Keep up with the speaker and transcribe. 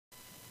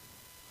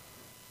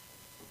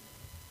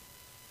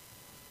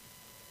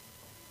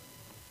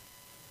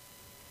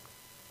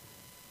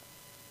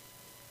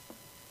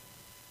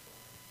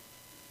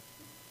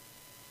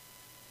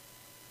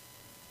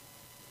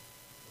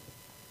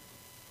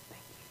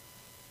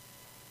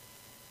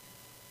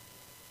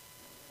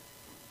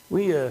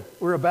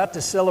We're about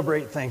to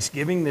celebrate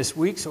Thanksgiving this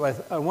week, so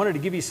I wanted to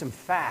give you some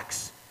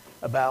facts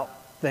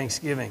about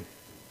Thanksgiving.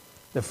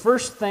 The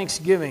first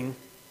Thanksgiving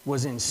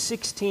was in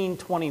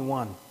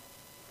 1621.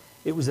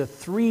 It was a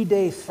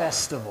 3-day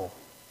festival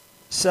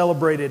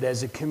celebrated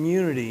as a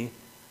community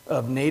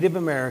of Native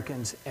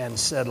Americans and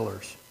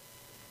settlers.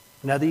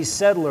 Now, these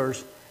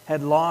settlers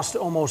had lost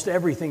almost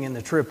everything in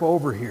the trip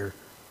over here,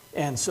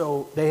 and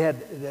so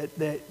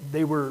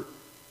they were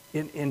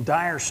in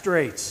dire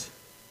straits.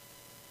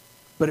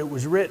 But it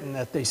was written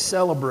that they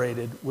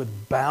celebrated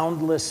with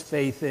boundless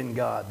faith in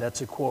God.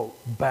 That's a quote,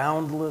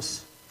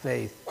 boundless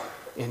faith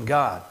in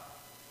God.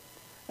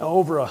 Now,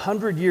 over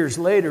 100 years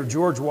later,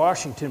 George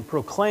Washington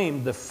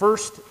proclaimed the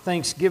first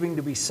Thanksgiving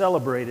to be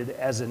celebrated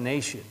as a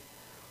nation.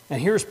 And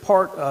here's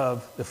part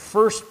of the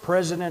first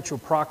presidential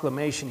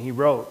proclamation he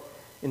wrote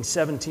in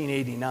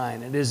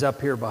 1789. It is up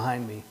here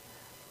behind me.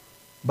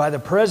 By the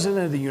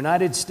President of the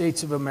United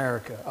States of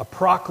America, a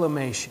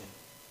proclamation.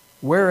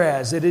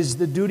 Whereas it is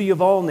the duty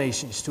of all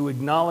nations to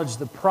acknowledge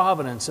the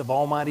providence of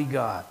Almighty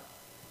God,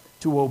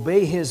 to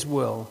obey His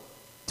will,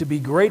 to be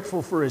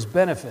grateful for His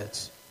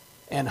benefits,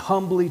 and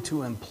humbly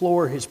to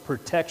implore His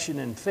protection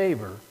and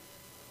favor.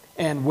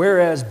 And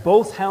whereas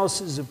both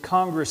houses of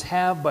Congress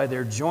have, by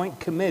their joint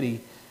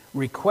committee,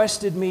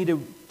 requested me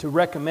to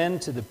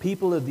recommend to the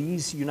people of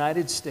these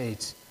United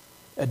States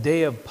a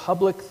day of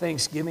public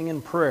thanksgiving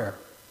and prayer,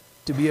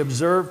 to be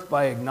observed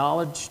by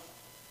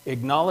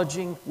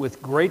acknowledging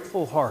with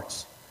grateful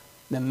hearts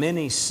the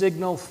many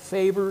signal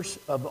favors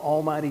of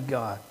Almighty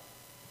God.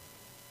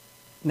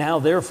 Now,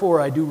 therefore,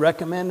 I do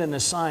recommend and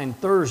assign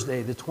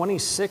Thursday, the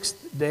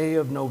 26th day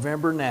of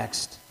November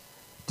next,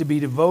 to be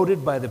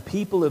devoted by the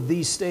people of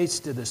these states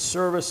to the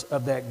service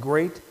of that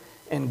great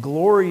and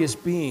glorious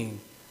being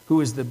who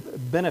is the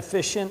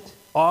beneficent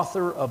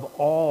author of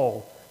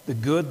all the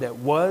good that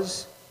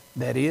was,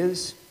 that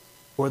is,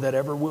 or that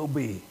ever will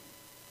be.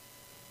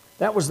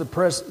 That was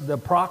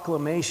the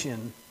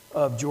proclamation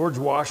of George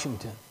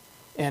Washington,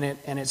 and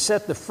it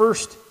set the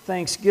first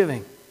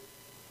Thanksgiving.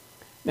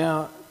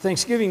 Now,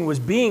 Thanksgiving was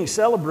being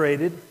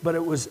celebrated, but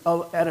it was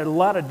at a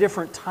lot of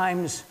different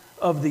times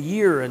of the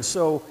year, and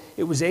so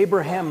it was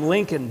Abraham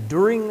Lincoln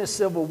during the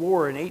Civil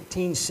War in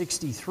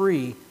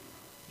 1863.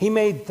 He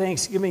made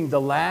Thanksgiving the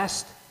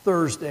last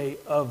Thursday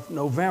of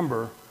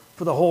November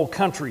for the whole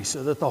country,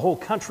 so that the whole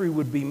country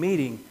would be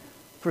meeting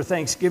for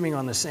Thanksgiving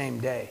on the same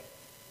day.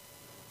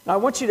 Now, I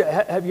want you to,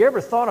 have you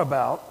ever thought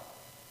about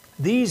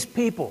these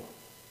people?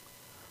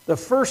 The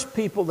first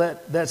people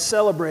that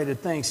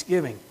celebrated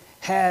Thanksgiving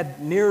had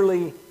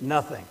nearly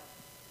nothing.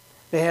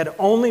 They had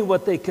only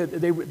what they could,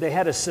 they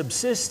had a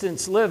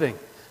subsistence living.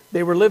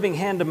 They were living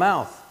hand to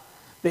mouth.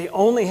 They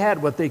only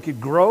had what they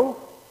could grow,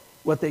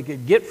 what they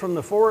could get from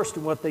the forest,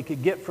 and what they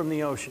could get from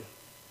the ocean.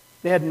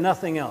 They had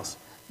nothing else.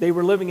 They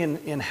were living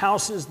in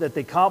houses that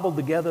they cobbled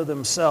together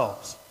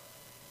themselves.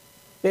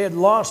 They had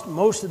lost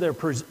most of their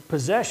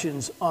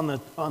possessions on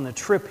the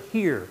trip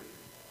here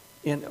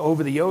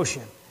over the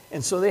ocean.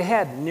 And so they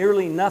had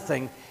nearly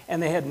nothing,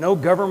 and they had no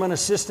government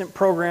assistance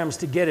programs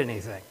to get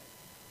anything.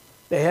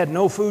 They had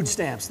no food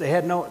stamps. They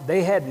had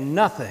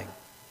nothing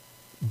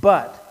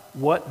but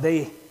what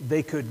they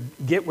could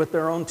get with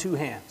their own two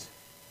hands.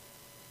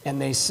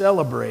 And they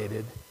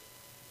celebrated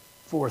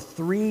for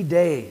 3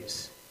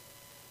 days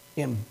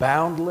in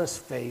boundless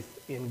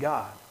faith in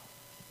God.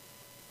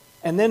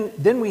 And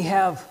then we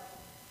have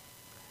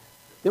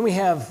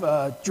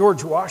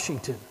George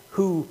Washington,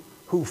 who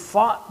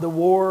fought the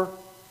War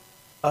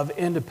of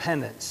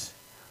Independence,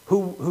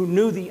 who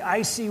knew the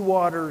icy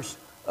waters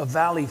of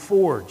Valley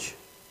Forge.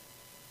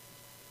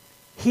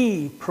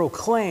 He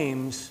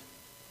proclaims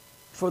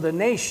for the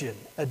nation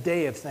a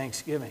day of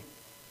thanksgiving.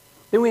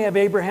 Then we have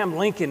Abraham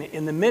Lincoln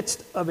in the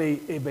midst of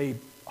a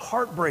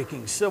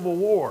heartbreaking civil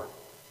war,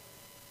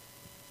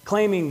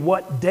 claiming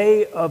what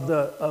day of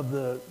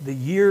the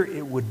year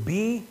it would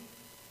be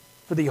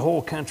for the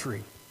whole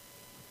country.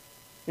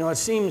 You know, it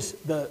seems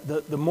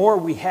the more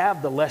we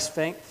have, the less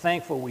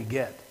thankful we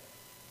get.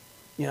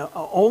 You know,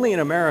 only in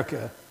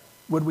America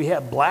would we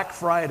have Black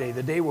Friday,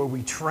 the day where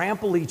we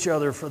trample each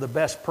other for the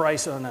best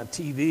price on a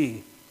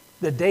TV,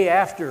 the day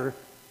after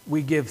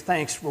we give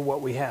thanks for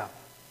what we have.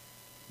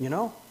 You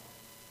know?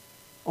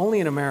 Only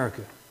in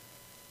America.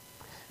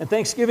 And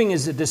Thanksgiving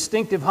is a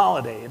distinctive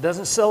holiday. It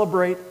doesn't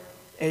celebrate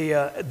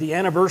the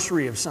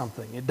anniversary of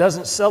something. It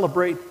doesn't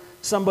celebrate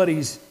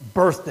somebody's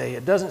birthday.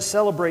 It doesn't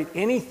celebrate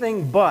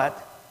anything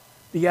but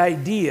the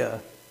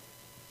idea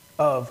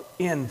of,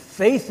 in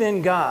faith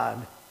in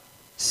God,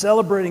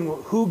 celebrating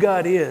who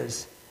God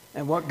is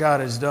and what God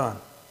has done.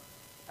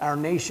 Our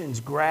nation's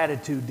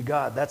gratitude to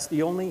God. That's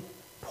the only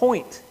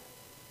point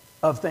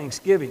of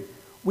Thanksgiving.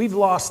 We've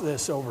lost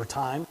this over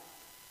time.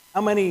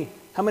 How many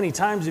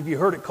times have you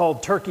heard it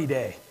called Turkey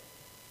Day?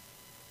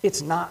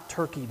 It's not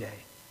Turkey Day.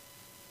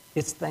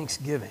 It's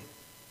Thanksgiving.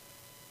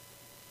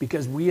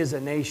 Because we as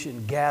a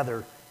nation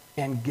gather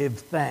and give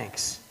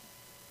thanks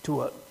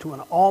to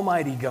an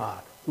almighty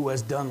God who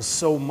has done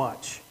so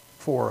much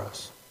for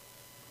us.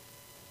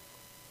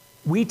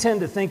 We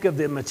tend to think of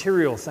the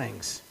material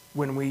things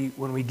when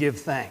we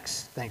give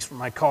thanks. Thanks for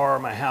my car,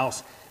 my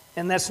house,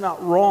 and that's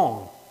not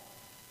wrong.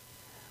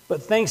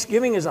 But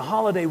Thanksgiving as a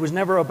holiday was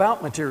never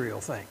about material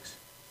things.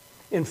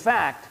 In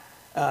fact,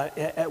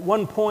 at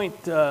one point,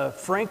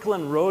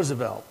 Franklin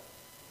Roosevelt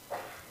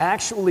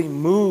actually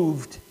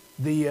moved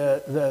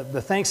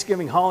the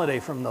Thanksgiving holiday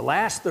from the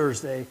last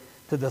Thursday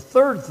to the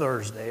third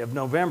Thursday of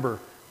November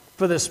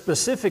for the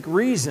specific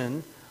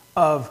reason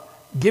of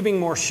giving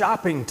more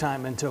shopping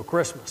time until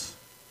Christmas.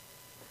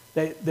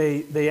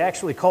 They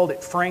actually called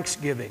it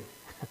Franksgiving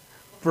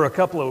for a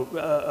couple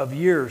of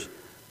years.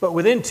 But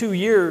within 2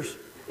 years,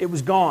 it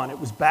was gone. It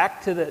was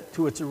back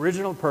to its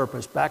original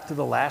purpose, back to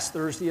the last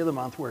Thursday of the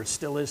month where it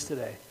still is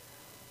today.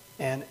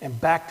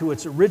 And back to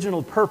its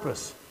original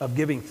purpose of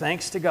giving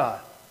thanks to God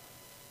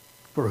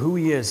for who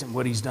He is and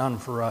what He's done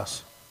for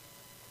us.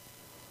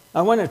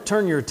 I want to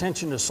turn your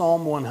attention to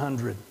Psalm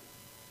 100.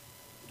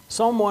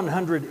 Psalm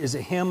 100 is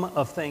a hymn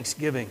of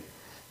thanksgiving.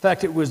 In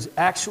fact, it was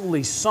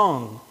actually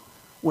sung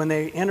when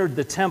they entered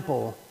the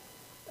temple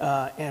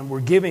and were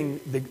giving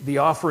the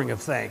offering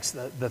of thanks,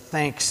 the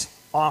thanks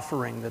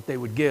offering that they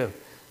would give.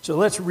 So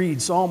let's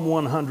read Psalm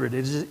 100.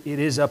 It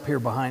is up here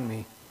behind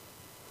me.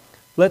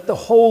 Let the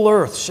whole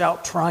earth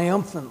shout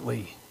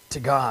triumphantly to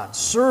God.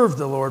 Serve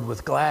the Lord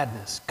with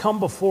gladness. Come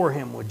before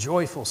Him with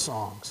joyful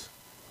songs.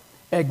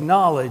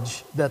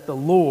 Acknowledge that the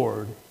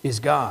Lord is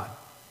God.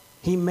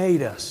 He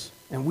made us,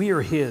 and we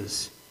are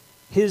His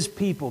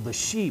people, the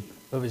sheep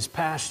of His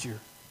pasture.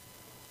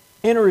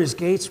 Enter His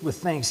gates with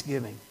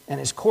thanksgiving and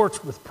His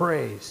courts with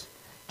praise.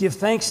 Give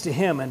thanks to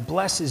Him and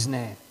bless His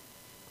name.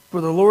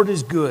 For the Lord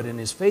is good, and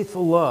His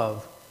faithful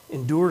love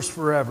endures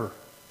forever.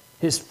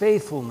 His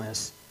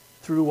faithfulness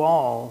through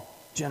all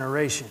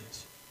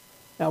generations.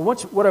 Now,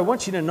 what I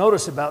want you to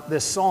notice about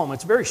this psalm,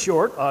 it's very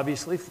short,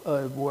 obviously,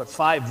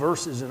 5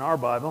 verses in our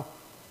Bible,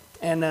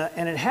 and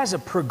it has a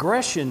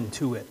progression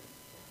to it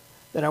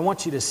that I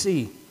want you to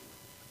see.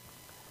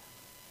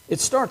 It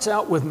starts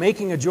out with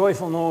making a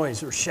joyful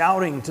noise or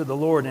shouting to the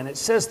Lord, and it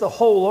says the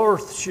whole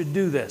earth should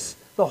do this.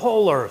 The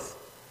whole earth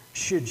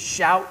should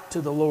shout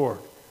to the Lord.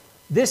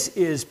 This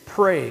is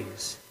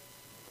praise.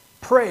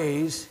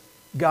 Praise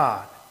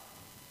God.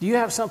 Do you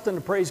have something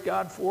to praise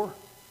God for?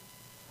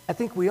 I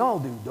think we all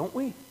do, don't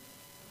we?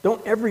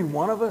 Don't every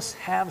one of us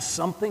have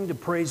something to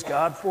praise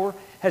God for?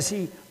 Has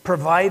He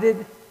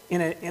provided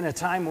in a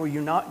time where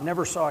you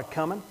never saw it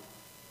coming?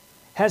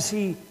 Has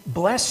He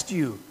blessed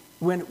you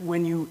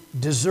when you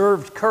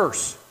deserved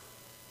curse?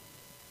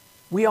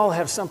 We all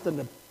have something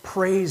to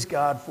praise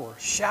God for.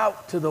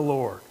 Shout to the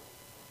Lord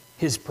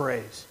His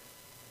praise.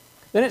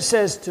 Then it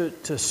says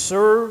to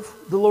serve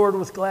the Lord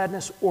with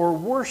gladness or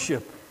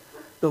worship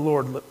the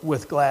Lord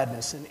with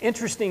gladness. And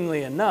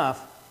interestingly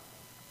enough,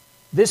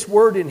 this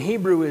word in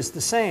Hebrew is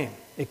the same.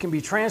 It can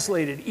be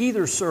translated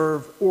either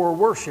serve or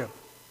worship.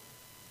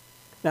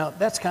 Now,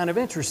 that's kind of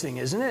interesting,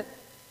 isn't it?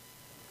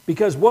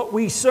 Because what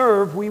we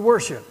serve, we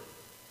worship.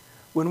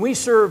 When we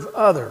serve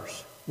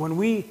others, when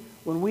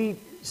we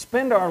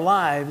spend our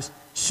lives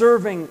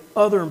serving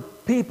other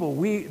people,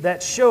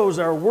 that shows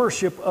our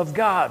worship of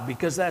God,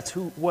 because that's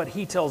what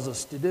He tells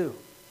us to do.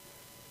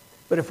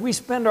 But if we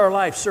spend our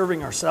life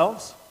serving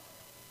ourselves,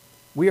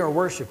 we are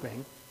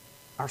worshiping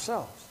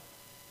ourselves.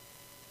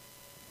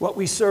 What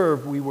we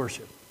serve, we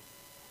worship.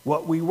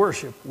 What we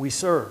worship, we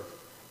serve.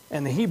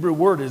 And the Hebrew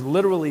word is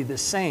literally the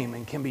same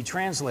and can be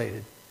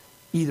translated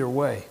either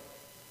way.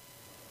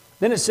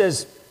 Then it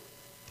says,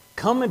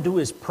 come into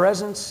His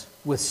presence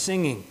with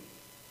singing.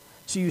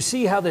 So you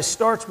see how this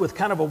starts with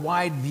kind of a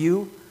wide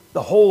view.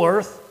 The whole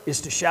earth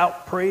is to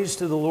shout praise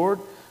to the Lord,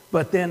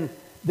 but then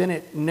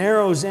it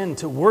narrows in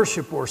to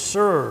worship or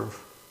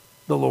serve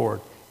the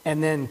Lord,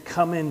 and then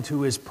come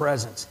into His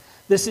presence.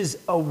 This is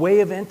a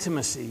way of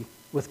intimacy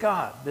with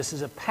God. This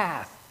is a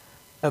path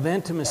of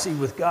intimacy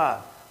with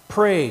God.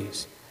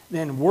 Praise,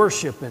 then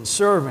worship and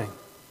serving,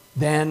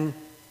 then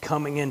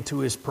coming into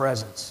His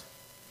presence.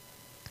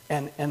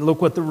 And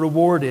look what the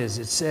reward is.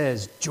 It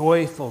says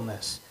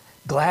joyfulness,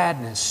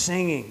 gladness,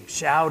 singing,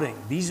 shouting.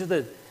 These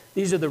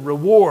are the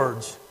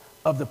rewards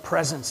of the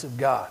presence of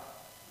God.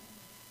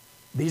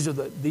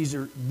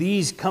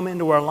 These come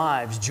into our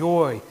lives,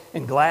 joy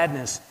and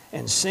gladness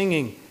and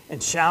singing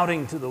and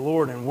shouting to the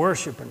Lord and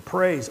worship and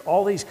praise.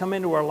 All these come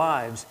into our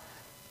lives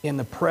in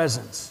the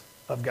presence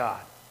of God.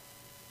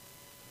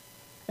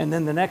 And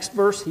then the next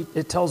verse,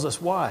 it tells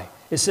us why.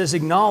 It says,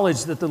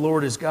 acknowledge that the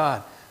Lord is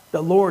God.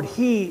 The Lord,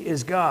 He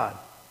is God.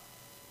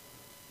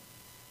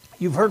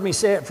 You've heard me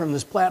say it from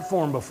this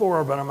platform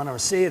before, but I'm going to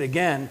say it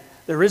again.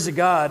 There is a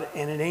God,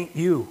 and it ain't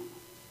you.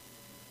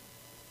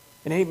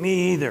 It ain't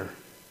me either.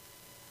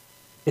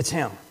 It's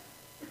Him.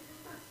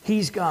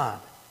 He's God.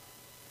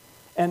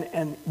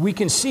 And we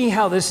can see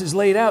how this is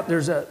laid out.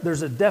 There's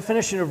a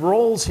definition of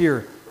roles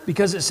here,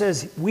 because it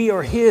says we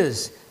are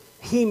His.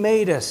 He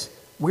made us.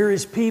 We're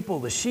His people,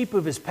 the sheep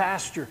of His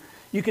pasture.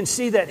 You can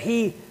see that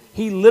He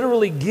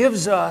literally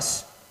gives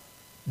us,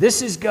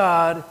 this is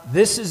God,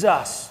 this is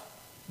us.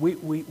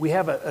 We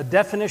have a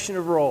definition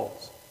of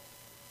roles.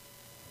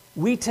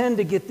 We tend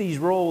to get these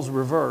roles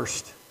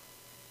reversed.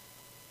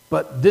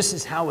 But this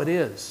is how it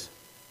is.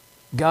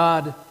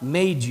 God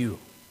made you.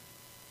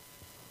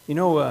 You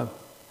know,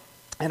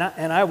 and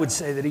I would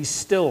say that He's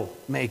still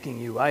making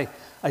you. I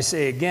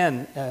say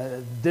again,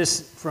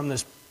 this from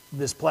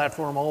this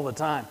platform all the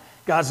time.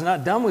 God's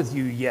not done with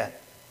you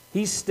yet.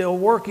 He's still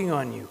working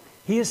on you.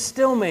 He is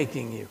still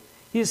making you.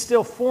 He is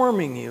still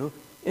forming you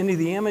into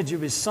the image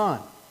of His Son.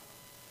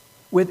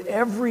 With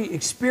every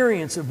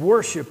experience of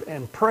worship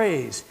and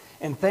praise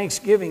and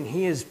thanksgiving,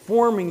 He is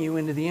forming you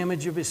into the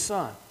image of His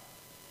Son.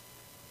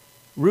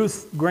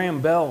 Ruth Graham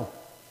Bell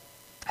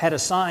had a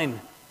sign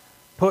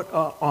put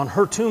on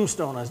her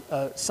tombstone,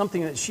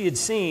 something that she had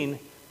seen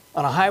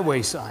on a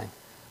highway sign.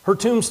 Her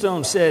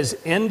tombstone says,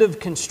 "End of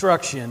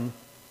construction.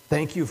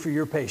 Thank you for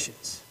your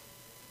patience."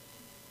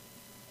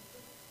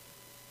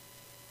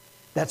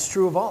 That's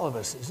true of all of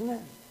us, isn't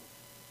it?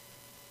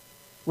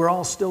 We're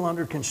all still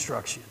under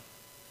construction.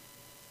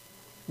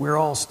 We're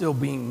all still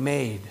being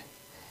made.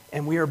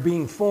 And we are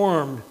being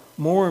formed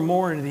more and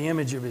more into the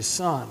image of His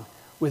Son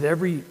with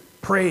every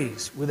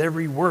praise, with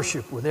every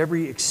worship, with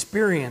every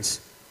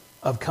experience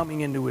of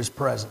coming into His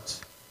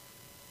presence.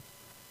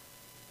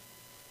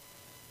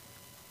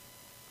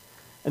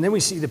 And then we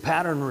see the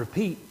pattern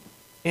repeat.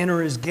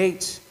 Enter His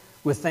gates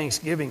with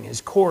thanksgiving,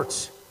 His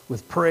courts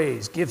with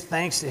praise. Give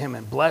thanks to Him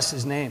and bless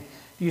His name.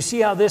 You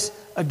see how this,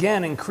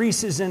 again,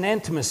 increases in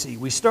intimacy.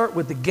 We start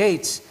with the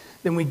gates,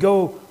 then we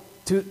go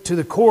to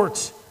the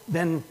courts,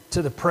 then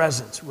to the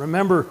presence.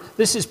 Remember,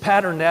 this is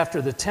patterned after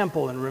the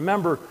temple. And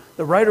remember,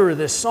 the writer of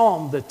this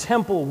psalm, the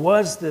temple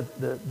was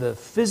the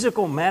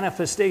physical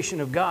manifestation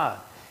of God.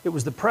 It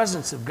was the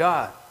presence of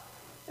God.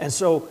 And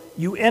so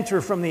you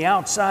enter from the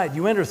outside.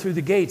 You enter through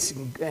the gates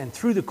and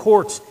through the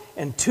courts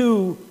and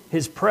to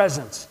His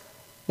presence.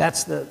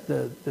 That's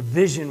the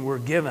vision we're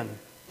given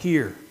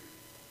here.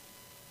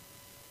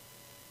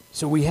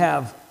 So we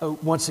have,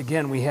 once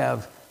again, we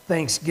have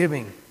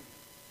thanksgiving,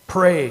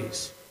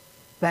 praise,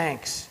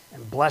 thanks,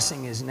 and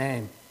blessing His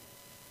name.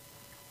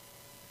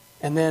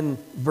 And then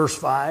verse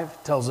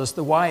 5 tells us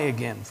the why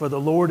again. For the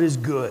Lord is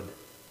good.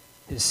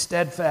 His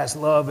steadfast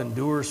love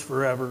endures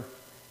forever.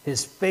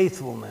 His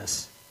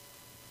faithfulness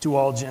to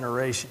all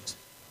generations.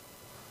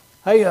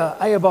 I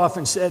have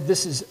often said,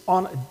 this is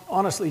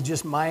honestly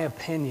just my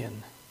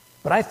opinion,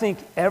 but I think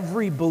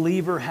every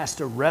believer has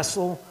to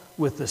wrestle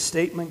with the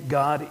statement,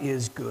 God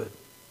is good.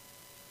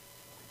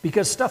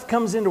 Because stuff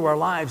comes into our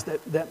lives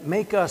that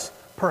make us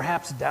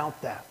perhaps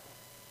doubt that.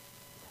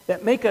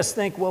 That make us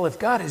think, well, if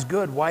God is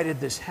good, why did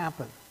this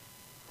happen?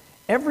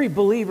 Every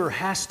believer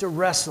has to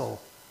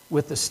wrestle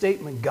with the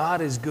statement,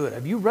 God is good.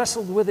 Have you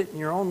wrestled with it in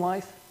your own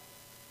life?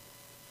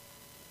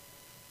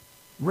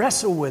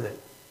 Wrestle with it.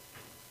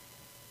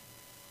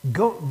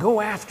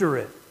 Go after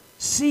it.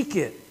 Seek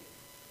it.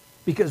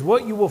 Because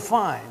what you will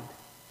find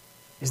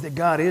is that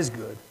God is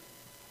good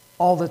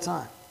all the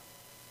time.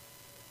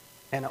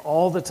 And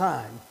all the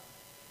time,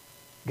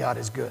 God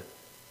is good.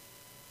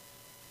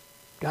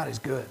 God is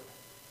good.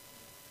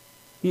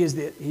 He is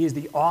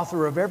the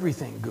author of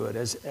everything good,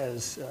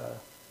 as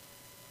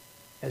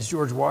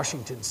George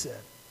Washington said.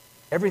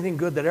 Everything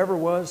good that ever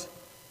was,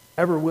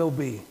 ever will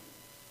be,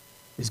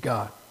 is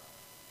God.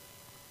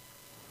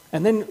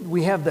 And then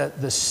we have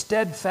the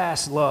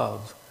steadfast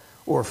love,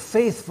 or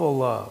faithful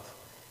love,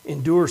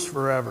 endures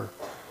forever.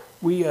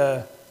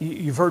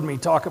 You've heard me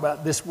talk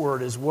about this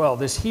word as well.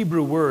 This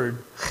Hebrew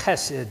word,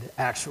 chesed,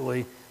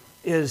 actually,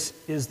 is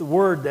the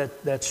word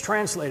that's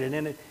translated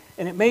in it.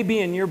 And it may be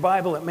in your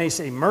Bible, it may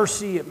say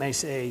mercy, it may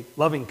say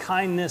loving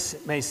kindness,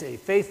 it may say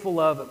faithful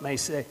love, it may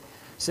say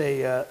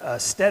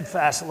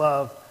steadfast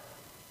love.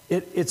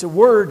 It's a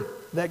word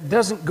that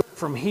doesn't go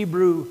from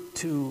Hebrew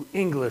to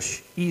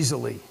English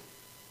easily.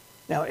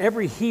 Now,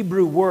 every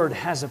Hebrew word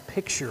has a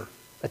picture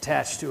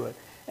attached to it.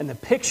 And the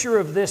picture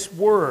of this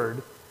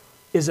word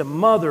is a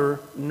mother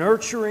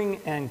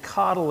nurturing and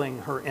coddling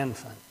her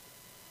infant.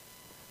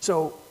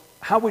 So,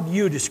 how would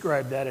you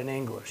describe that in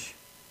English?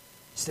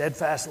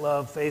 Steadfast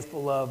love,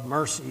 faithful love,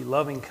 mercy,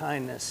 loving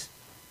kindness,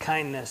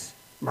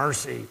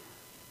 mercy.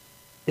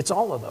 It's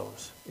all of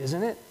those,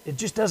 isn't it? It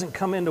just doesn't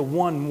come into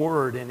one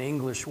word in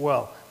English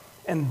well.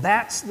 And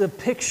that's the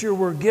picture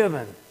we're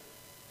given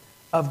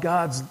of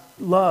God's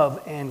love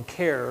and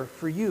care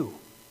for you.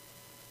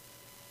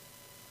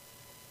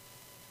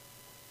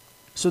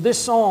 So this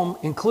psalm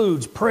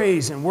includes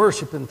praise and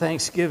worship and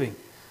thanksgiving.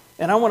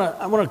 And I want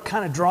to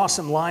kind of draw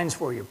some lines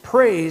for you.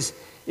 Praise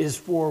is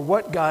for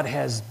what God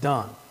has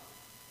done.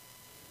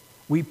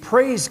 We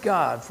praise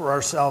God for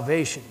our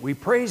salvation. We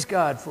praise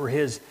God for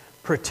His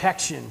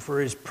protection, for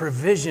His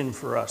provision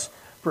for us,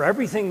 for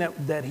everything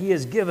that He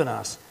has given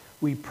us.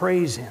 We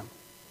praise Him.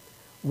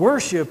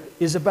 Worship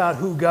is about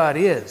who God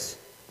is.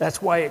 That's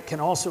why it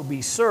can also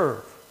be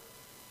served.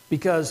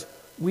 Because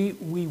we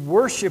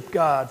worship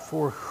God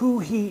for who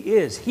He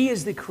is. He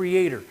is the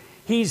creator.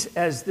 He's,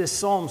 as this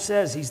psalm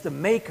says, He's the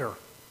maker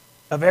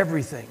of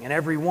everything and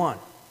everyone.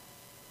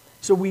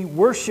 So we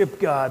worship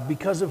God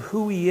because of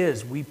who He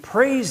is. We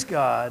praise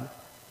God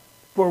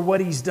for what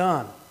He's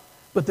done.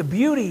 But the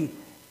beauty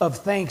of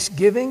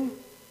thanksgiving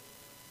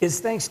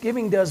is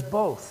thanksgiving does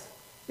both.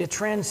 It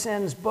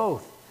transcends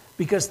both.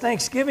 Because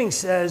thanksgiving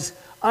says,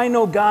 I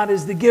know God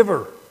is the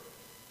giver.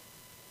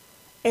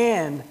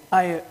 And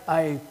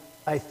I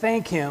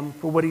thank him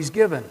for what he's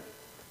given.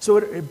 So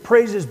it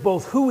praises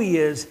both who he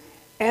is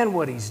and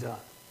what he's done.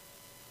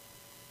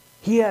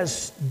 He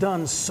has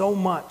done so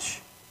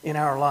much in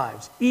our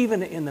lives,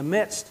 even in the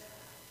midst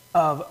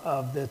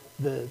of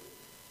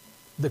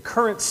the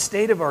current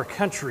state of our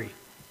country.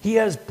 He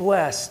has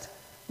blessed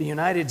the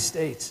United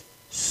States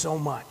so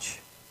much.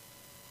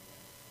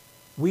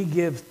 We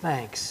give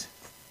thanks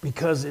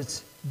because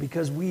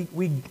we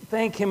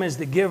thank him as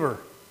the giver,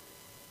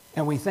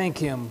 and we thank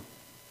him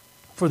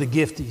for the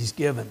gift he's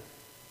given.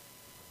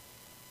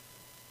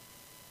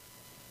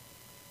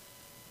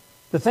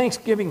 The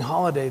Thanksgiving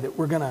holiday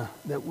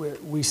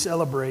that we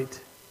celebrate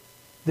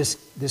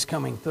this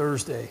coming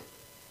Thursday,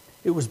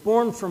 it was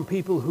born from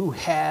people who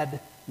had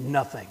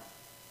nothing,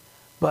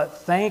 but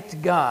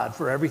thanked God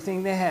for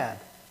everything they had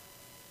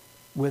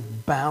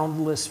with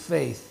boundless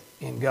faith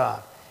in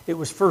God. It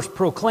was first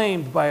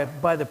proclaimed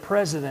by the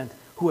president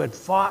who had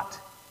fought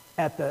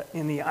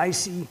in the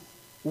icy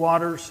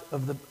waters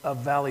of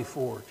Valley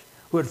Forge,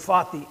 who had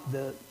fought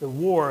the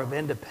War of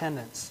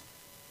Independence.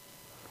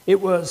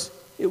 It was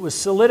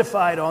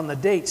solidified on the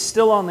date,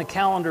 still on the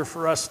calendar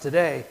for us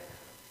today,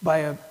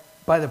 by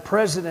the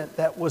president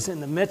that was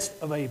in the midst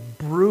of a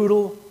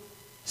brutal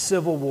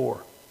civil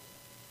war.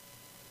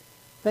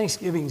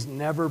 Thanksgiving's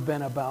never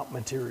been about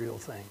material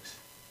things.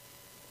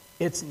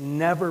 It's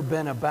never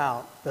been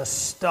about the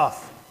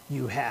stuff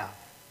you have.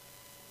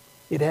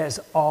 It has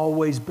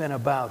always been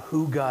about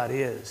who God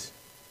is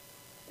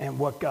and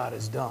what God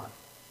has done.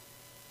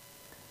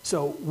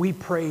 So we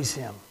praise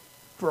him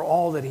for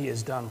all that he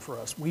has done for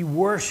us. We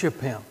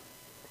worship him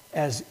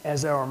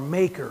as our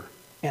maker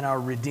and our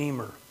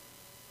redeemer.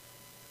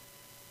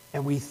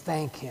 And we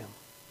thank him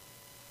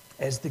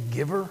as the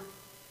giver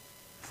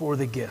for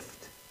the gift.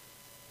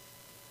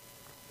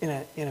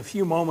 In a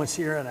few moments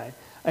here, and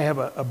I have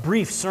a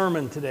brief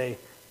sermon today.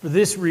 For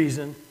this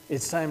reason,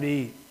 it's time to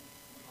eat.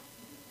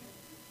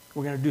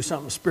 We're going to do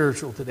something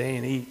spiritual today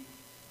and eat.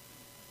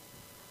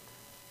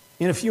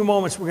 In a few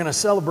moments, we're going to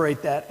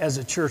celebrate that as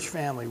a church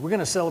family. We're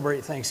going to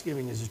celebrate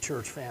Thanksgiving as a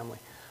church family.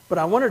 But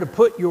I wanted to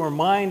put your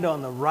mind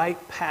on the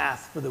right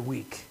path for the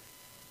week.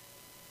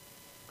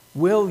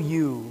 Will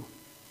you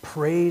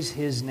praise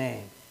his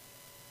name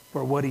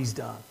for what he's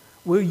done?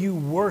 Will you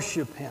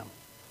worship him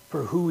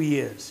for who he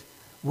is?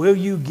 Will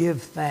you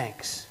give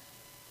thanks?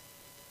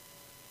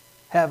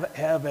 Have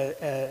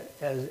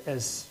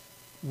as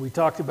we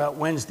talked about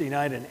Wednesday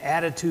night, an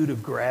attitude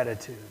of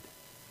gratitude.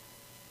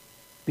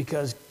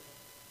 Because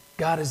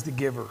God is the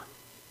giver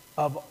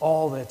of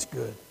all that's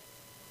good.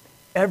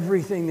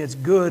 Everything that's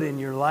good in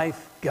your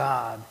life,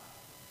 God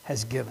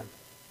has given.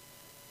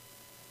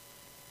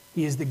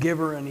 He is the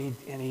giver, and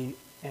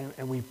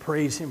we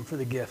praise him for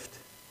the gift.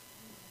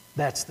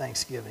 That's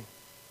Thanksgiving.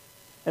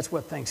 That's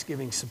what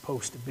Thanksgiving's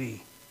supposed to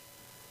be.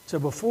 So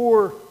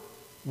before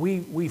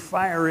we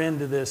fire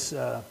into this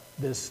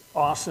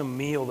awesome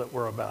meal that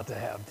we're about to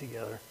have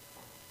together,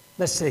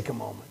 let's take a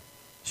moment,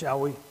 shall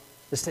we?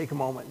 Let's take a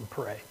moment and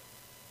pray.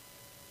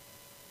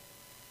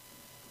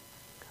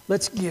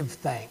 Let's give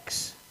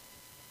thanks.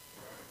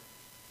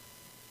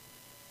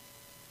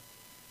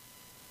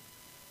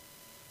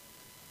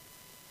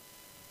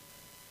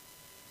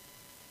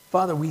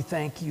 Father, we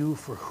thank you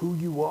for who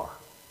you are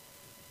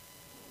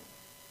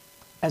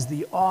as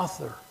the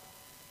author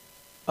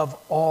of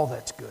all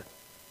that's good.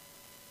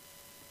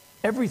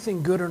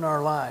 Everything good in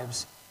our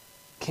lives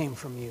came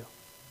from you.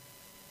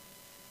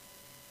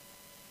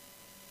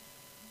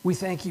 We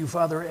thank you,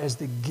 Father, as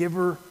the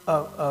giver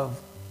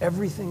of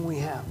everything we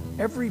have,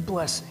 every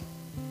blessing.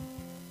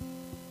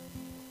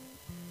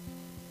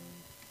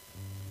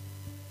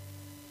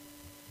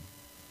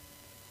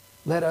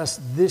 Let us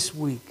this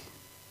week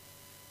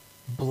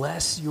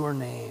bless your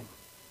name.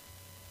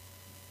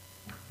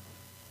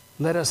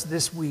 Let us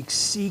this week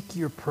seek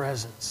your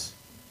presence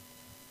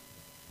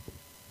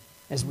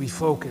as we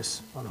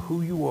focus on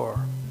who you are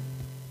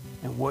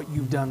and what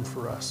you've done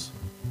for us.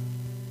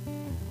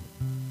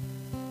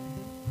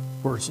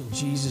 For it's in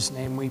Jesus'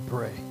 name we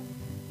pray.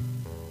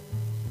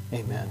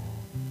 Amen.